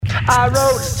I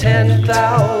wrote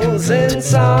 10,000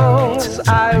 songs.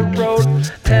 I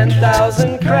wrote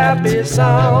 10,000 crappy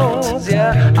songs.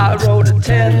 Yeah, I wrote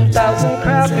 10,000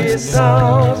 crappy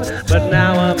songs. But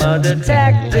now I'm a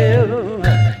detective.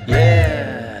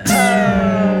 Yeah.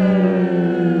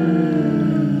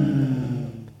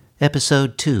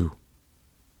 Episode 2.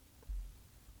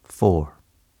 4.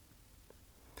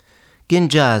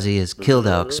 Ginjazi, as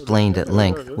Kildau explained at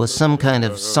length, was some kind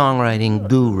of songwriting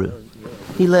guru.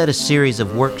 He led a series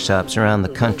of workshops around the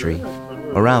country,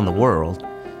 around the world,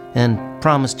 and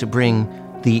promised to bring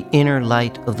the inner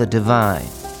light of the divine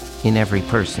in every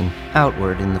person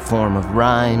outward in the form of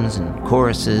rhymes and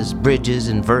choruses, bridges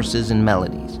and verses and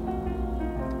melodies.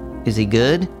 Is he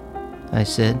good? I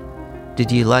said.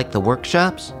 Did you like the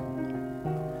workshops?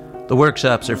 The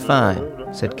workshops are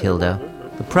fine, said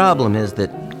Kildau. The problem is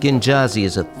that Ginjazi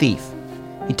is a thief.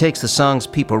 He takes the songs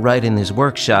people write in his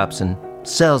workshops and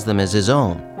sells them as his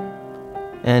own.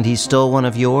 And he stole one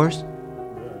of yours?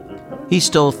 He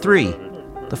stole 3.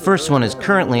 The first one is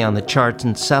currently on the charts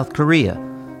in South Korea,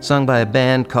 sung by a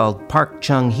band called Park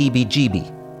Chung Heebie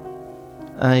Jeebie.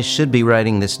 I should be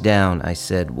writing this down, I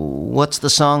said. What's the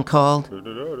song called?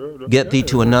 Get Thee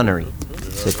to a Nunnery,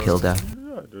 said Kildau.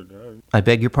 I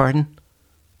beg your pardon?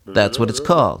 That's what it's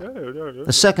called.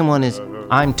 The second one is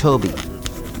I'm Toby.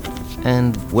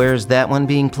 And where's that one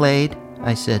being played?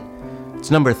 I said. It's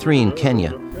number 3 in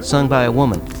Kenya, sung by a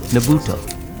woman, Nabuto.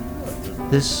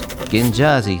 This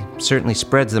Ginjazi certainly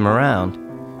spreads them around.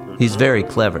 He's very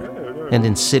clever and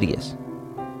insidious.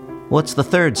 What's the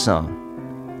third song?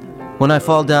 When I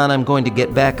fall down, I'm going to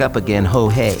get back up again, ho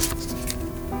hey.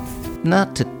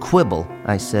 Not to quibble,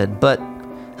 I said, but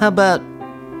how about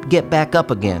get back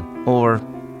up again, or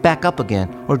back up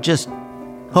again, or just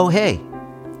ho hey?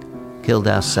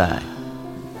 Kildau sighed.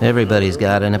 Everybody's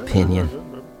got an opinion.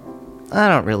 I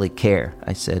don't really care,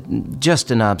 I said.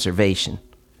 Just an observation.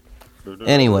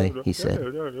 Anyway, he said,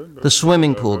 the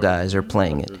swimming pool guys are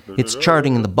playing it. It's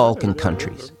charting in the Balkan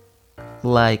countries.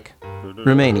 Like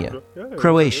Romania,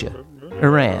 Croatia,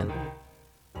 Iran.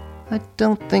 I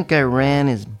don't think Iran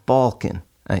is Balkan,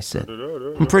 I said.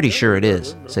 I'm pretty sure it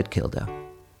is, said Kildau.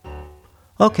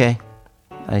 Okay,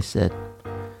 I said.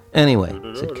 Anyway,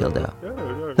 said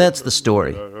Kildau, that's the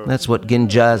story. That's what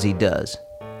Ginjazi does.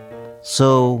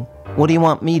 So, what do you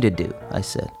want me to do? I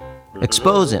said.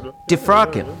 Expose him,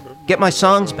 defrock him, get my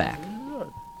songs back.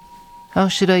 How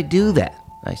should I do that?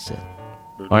 I said.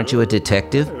 Aren't you a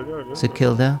detective? Said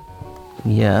Kildau.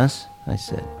 Yes, I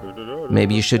said.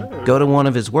 Maybe you should go to one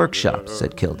of his workshops,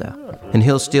 said Kildau, and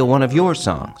he'll steal one of your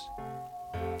songs.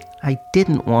 I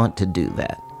didn't want to do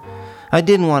that. I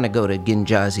didn't want to go to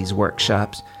Ginjazi's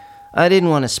workshops. I didn't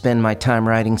want to spend my time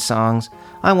writing songs.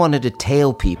 I wanted to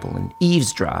tail people and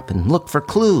eavesdrop and look for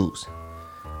clues.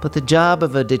 But the job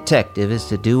of a detective is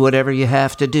to do whatever you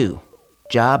have to do,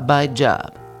 job by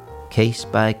job, case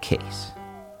by case.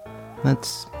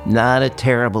 That's not a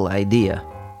terrible idea,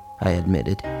 I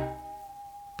admitted,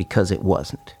 because it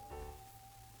wasn't.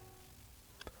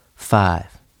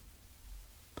 5.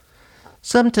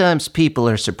 Sometimes people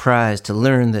are surprised to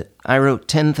learn that I wrote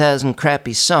 10,000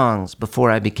 crappy songs before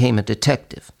I became a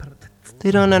detective. They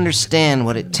don't understand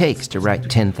what it takes to write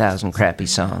 10,000 crappy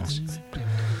songs.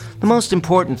 The most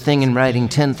important thing in writing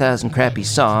 10,000 crappy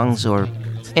songs, or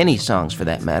any songs for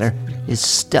that matter, is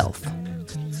stealth.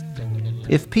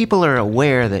 If people are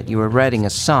aware that you are writing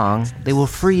a song, they will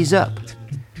freeze up.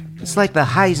 It's like the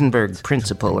Heisenberg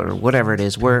principle, or whatever it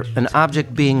is, where an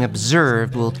object being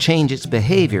observed will change its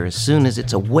behavior as soon as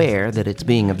it's aware that it's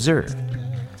being observed.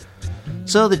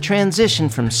 So the transition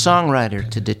from songwriter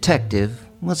to detective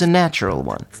was a natural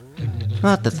one.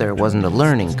 Not that there wasn't a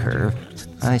learning curve.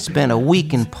 I spent a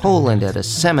week in Poland at a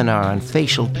seminar on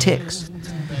facial tics.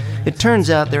 It turns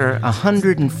out there are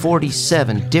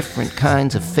 147 different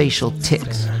kinds of facial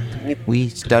tics. We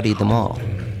studied them all.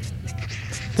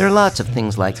 There are lots of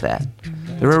things like that.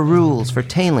 There are rules for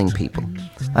tailing people.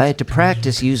 I had to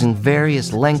practice using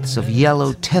various lengths of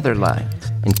yellow tether line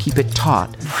and keep it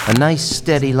taut, a nice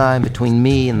steady line between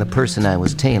me and the person I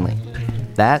was tailing.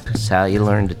 That's how you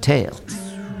learn to tail.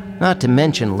 Not to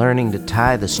mention learning to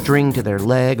tie the string to their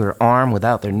leg or arm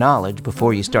without their knowledge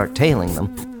before you start tailing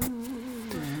them.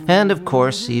 And of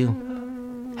course,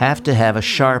 you have to have a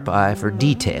sharp eye for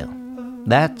detail.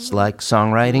 That's like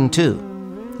songwriting too.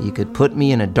 You could put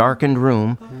me in a darkened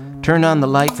room, turn on the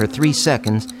light for 3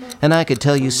 seconds, and I could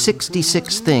tell you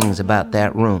 66 things about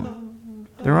that room.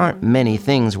 There aren't many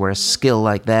things where a skill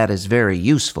like that is very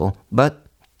useful, but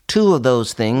 2 of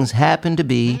those things happen to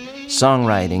be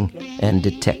songwriting and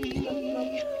detecting.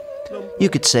 You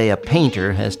could say a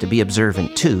painter has to be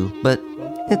observant too, but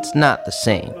it's not the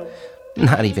same.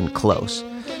 Not even close.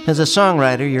 As a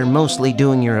songwriter, you're mostly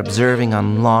doing your observing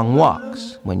on long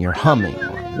walks, when you're humming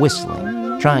or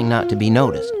whistling, trying not to be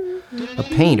noticed. A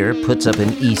painter puts up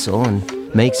an easel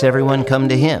and makes everyone come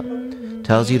to him.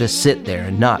 Tells you to sit there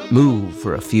and not move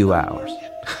for a few hours.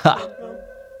 Ha!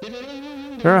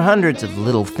 There are hundreds of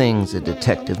little things a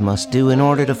detective must do in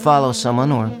order to follow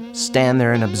someone or stand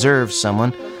there and observe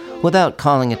someone without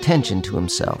calling attention to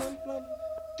himself.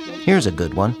 Here's a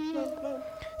good one.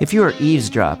 If you are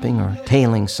eavesdropping or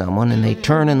tailing someone and they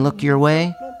turn and look your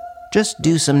way, just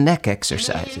do some neck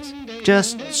exercises.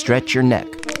 Just stretch your neck,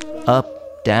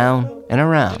 up, down, and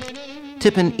around.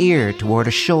 Tip an ear toward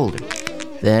a shoulder,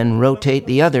 then rotate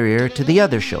the other ear to the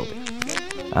other shoulder.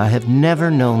 I have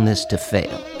never known this to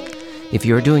fail. If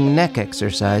you're doing neck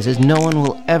exercises, no one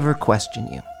will ever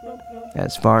question you.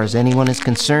 As far as anyone is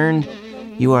concerned,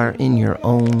 you are in your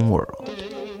own world.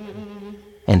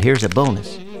 And here's a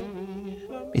bonus.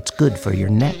 It's good for your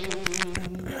neck.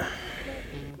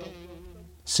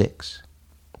 6.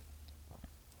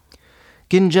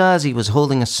 Ginjazi was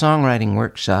holding a songwriting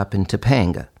workshop in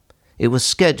Topanga. It was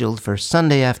scheduled for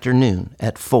Sunday afternoon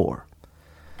at 4.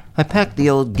 I packed the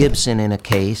old Gibson in a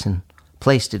case and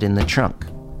placed it in the trunk.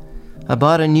 I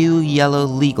bought a new yellow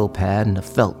legal pad and a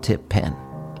felt-tip pen.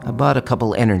 I bought a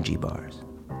couple energy bars.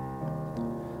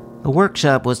 The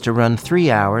workshop was to run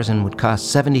 3 hours and would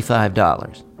cost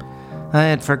 $75. I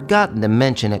had forgotten to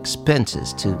mention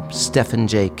expenses to Stephen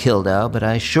J. Kildow, but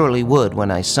I surely would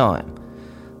when I saw him.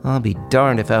 I'll be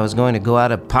darned if I was going to go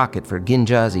out of pocket for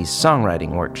Ginjazi's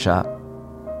songwriting workshop.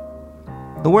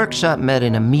 The workshop met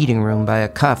in a meeting room by a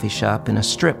coffee shop in a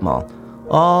strip mall,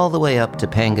 all the way up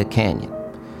Topanga Canyon.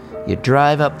 You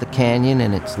drive up the canyon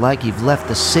and it's like you've left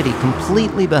the city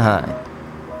completely behind.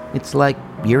 It's like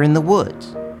you're in the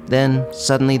woods. Then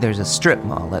suddenly there's a strip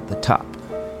mall at the top.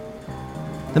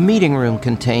 The meeting room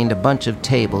contained a bunch of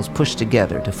tables pushed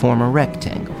together to form a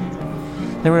rectangle.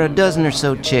 There were a dozen or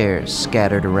so chairs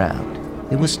scattered around.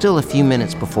 It was still a few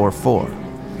minutes before 4.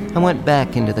 I went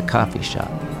back into the coffee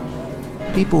shop.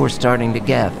 People were starting to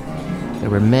gather. There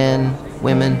were men,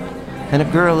 women, and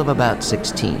a girl of about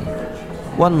 16.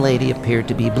 One lady appeared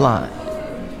to be blind.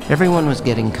 Everyone was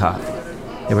getting coffee.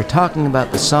 They were talking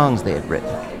about the songs they had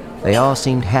written. They all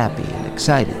seemed happy and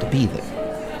excited to be there.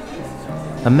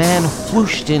 A man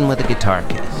whooshed in with a guitar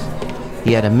case.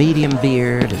 He had a medium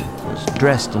beard and was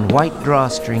dressed in white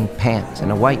drawstring pants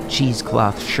and a white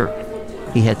cheesecloth shirt.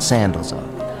 He had sandals on.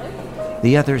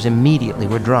 The others immediately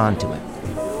were drawn to him.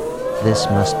 This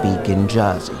must be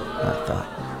Ginjazi, I thought.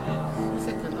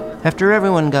 After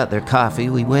everyone got their coffee,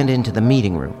 we went into the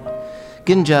meeting room.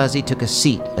 Ginjazi took a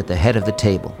seat at the head of the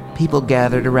table. People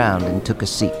gathered around and took a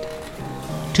seat.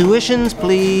 "Tuitions,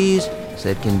 please,"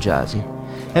 said Ginjazi.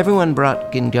 Everyone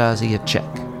brought Ginjazi a check.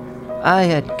 I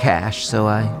had cash, so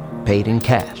I paid in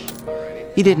cash.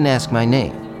 He didn't ask my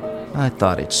name. I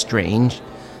thought it strange.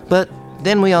 But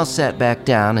then we all sat back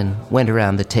down and went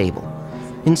around the table.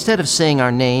 Instead of saying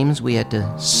our names, we had to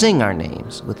sing our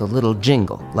names with a little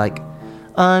jingle, like,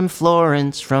 "I'm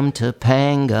Florence from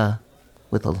Topanga,"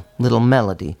 with a little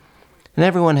melody. And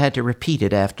everyone had to repeat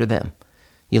it after them.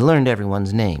 You learned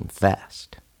everyone's name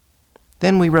fast.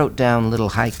 Then we wrote down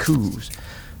little haikus.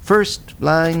 First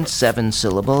line 7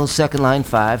 syllables, second line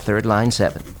 5, third line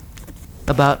 7.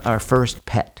 About our first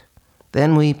pet.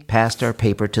 Then we passed our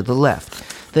paper to the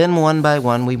left. Then one by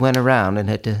one we went around and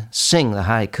had to sing the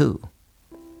haiku.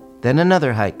 Then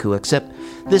another haiku, except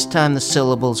this time the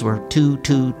syllables were 2,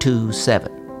 2, 2,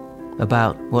 7.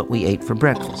 About what we ate for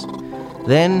breakfast.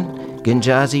 Then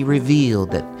Ginjazi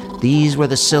revealed that these were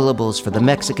the syllables for the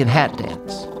Mexican hat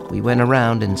dance. We went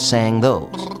around and sang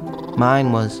those.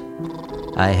 Mine was,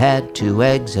 "I had 2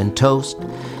 eggs and toast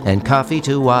and coffee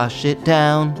to wash it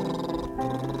down."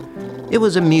 It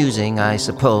was amusing, I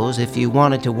suppose, if you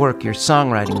wanted to work your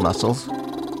songwriting muscles,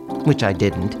 which I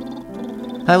didn't.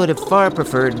 I would have far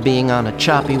preferred being on a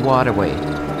choppy waterway,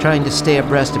 trying to stay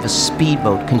abreast of a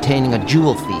speedboat containing a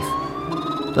jewel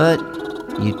thief. But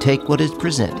you take what is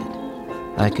presented.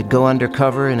 I could go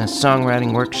undercover in a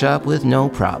songwriting workshop with no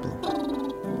problem.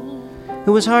 It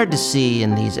was hard to see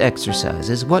in these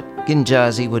exercises what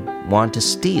Ginjazi would want to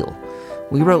steal.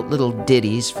 We wrote little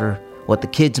ditties for what the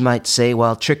kids might say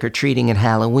while trick-or-treating at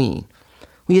Halloween.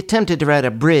 We attempted to write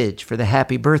a bridge for the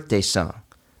happy birthday song.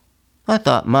 I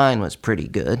thought mine was pretty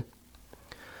good.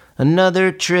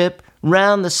 "Another trip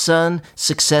round the sun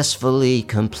successfully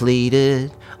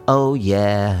completed. Oh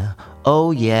yeah,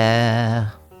 oh yeah."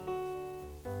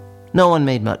 No one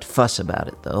made much fuss about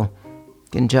it, though.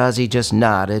 Ginjazi just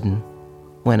nodded and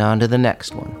went on to the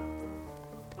next one.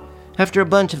 After a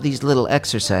bunch of these little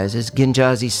exercises,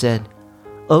 Ginjazi said,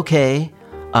 Okay,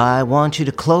 I want you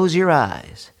to close your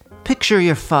eyes. Picture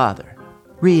your father.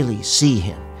 Really see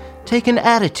him. Take an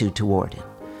attitude toward him.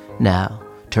 Now,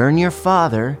 turn your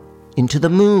father into the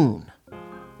moon.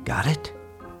 Got it?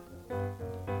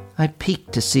 I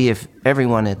peeked to see if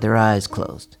everyone had their eyes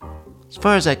closed. As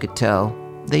far as I could tell,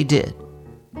 they did.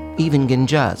 Even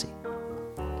Ginjazi.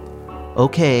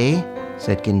 Okay,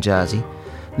 said Ginjazi.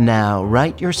 Now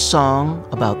write your song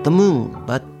about the moon,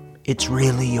 but it's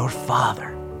really your father.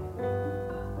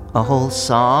 A whole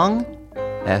song?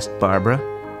 Asked Barbara.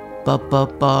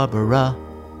 Barbara.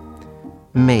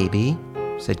 Maybe,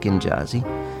 said Ginjazi.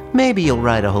 Maybe you'll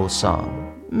write a whole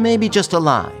song. Maybe just a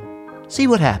line. See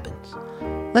what happens.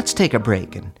 Let's take a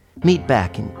break and meet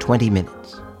back in 20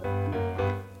 minutes.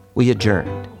 We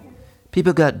adjourned.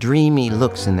 People got dreamy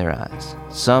looks in their eyes.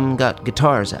 Some got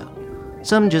guitars out.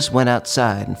 Some just went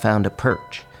outside and found a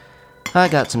perch. I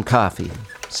got some coffee and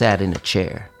sat in a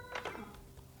chair.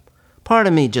 Part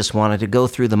of me just wanted to go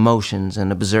through the motions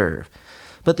and observe,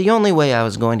 but the only way I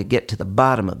was going to get to the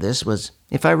bottom of this was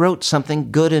if I wrote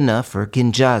something good enough for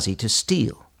Ginjazi to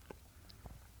steal.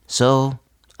 So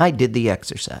I did the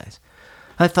exercise.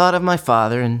 I thought of my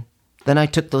father, and then I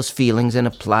took those feelings and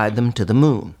applied them to the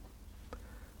moon.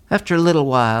 After a little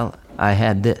while, I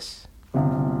had this.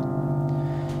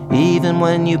 Even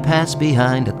when you pass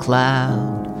behind a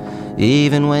cloud,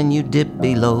 even when you dip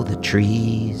below the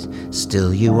trees,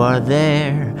 still you are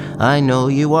there, I know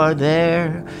you are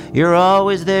there, you're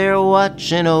always there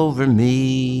watching over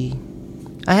me.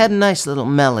 I had a nice little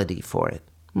melody for it,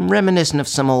 reminiscent of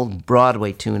some old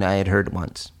Broadway tune I had heard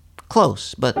once.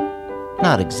 Close, but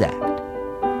not exact.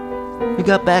 We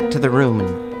got back to the room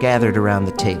and gathered around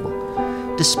the table.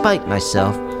 Despite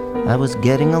myself, I was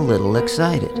getting a little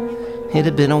excited. It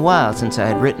had been a while since I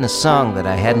had written a song that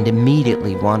I hadn't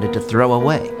immediately wanted to throw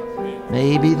away.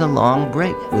 Maybe the long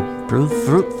break would prove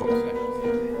fruitful.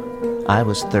 I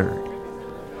was third.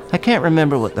 I can't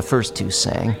remember what the first two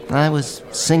sang. I was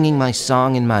singing my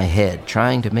song in my head,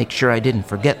 trying to make sure I didn't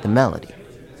forget the melody.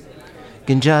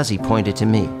 Ginjazi pointed to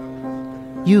me.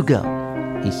 You go,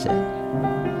 he said.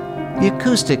 The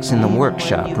acoustics in the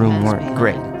workshop room weren't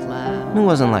great. It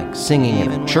wasn't like singing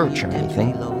in a church or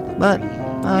anything, but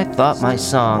I thought my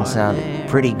song sounded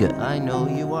pretty good.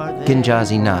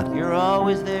 Ginjazi nodded.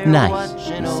 Nice, he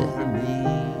said,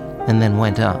 and then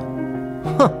went on.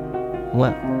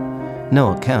 Well,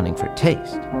 no accounting for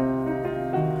taste.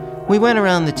 We went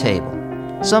around the table.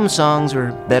 Some songs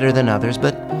were better than others,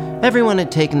 but everyone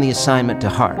had taken the assignment to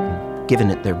heart and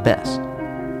given it their best.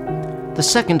 The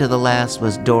second to the last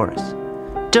was Doris.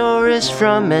 Doris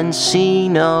from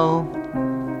Encino.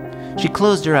 She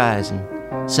closed her eyes and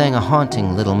sang a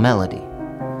haunting little melody.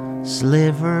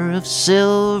 Sliver of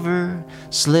silver,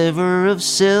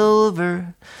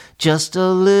 just a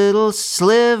little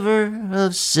sliver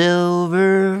of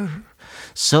silver.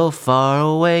 So far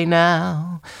away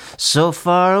now, so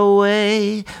far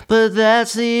away, but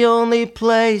that's the only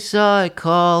place I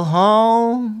call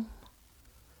home.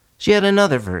 She had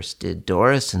another verse, did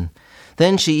Doris, and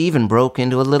then she even broke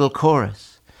into a little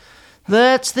chorus.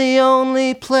 That's the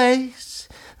only place,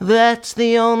 that's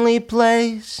the only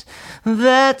place,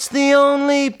 that's the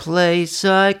only place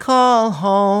I call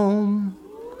home.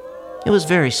 It was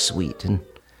very sweet, and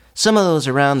some of those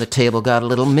around the table got a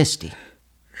little misty.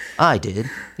 I did,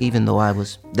 even though I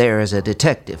was there as a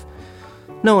detective.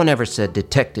 No one ever said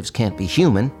detectives can't be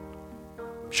human.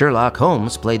 Sherlock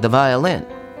Holmes played the violin.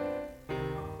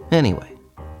 Anyway,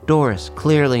 Doris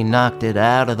clearly knocked it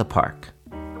out of the park.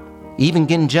 Even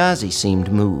Ginjazi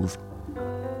seemed moved.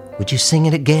 Would you sing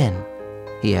it again?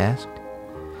 He asked.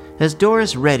 As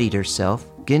Doris readied herself,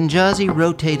 Ginjazi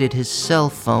rotated his cell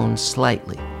phone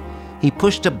slightly. He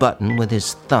pushed a button with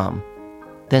his thumb,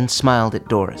 then smiled at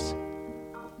Doris.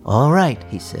 All right,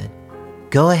 he said.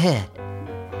 Go ahead.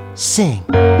 Sing.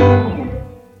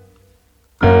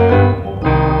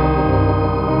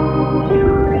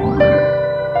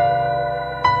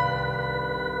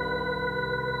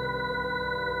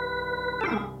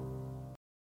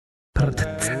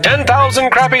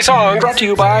 Crappy Song brought to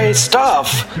you by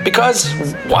Stuff. Because,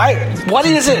 why? What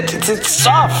is it? It's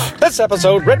Stuff. This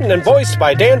episode written and voiced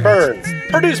by Dan Byrne.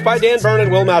 Produced by Dan Byrne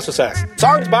and Will Massasak.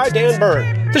 Songs by Dan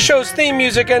Byrne. The show's theme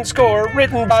music and score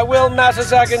written by Will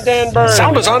Massasak and Dan Byrne.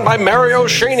 Sound design by Mario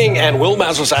Schaining and Will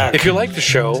Massasak. If you like the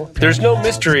show, there's no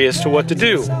mystery as to what to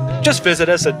do. Just visit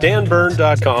us at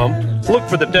danbyrne.com, look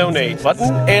for the donate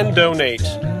button, and donate.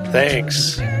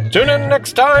 Thanks. Tune in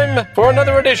next time for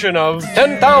another edition of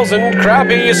 10,000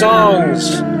 Crappy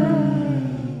Songs.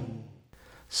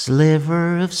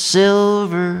 Sliver of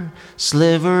silver,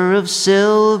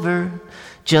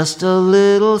 just a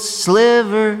little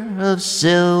sliver of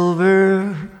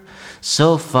silver.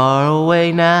 So far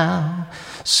away now,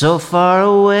 so far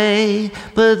away,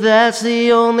 but that's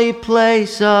the only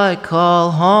place I call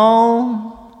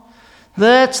home.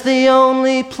 That's the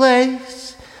only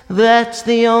place, that's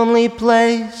the only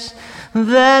place,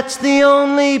 that's the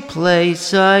only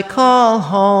place I call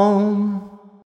home.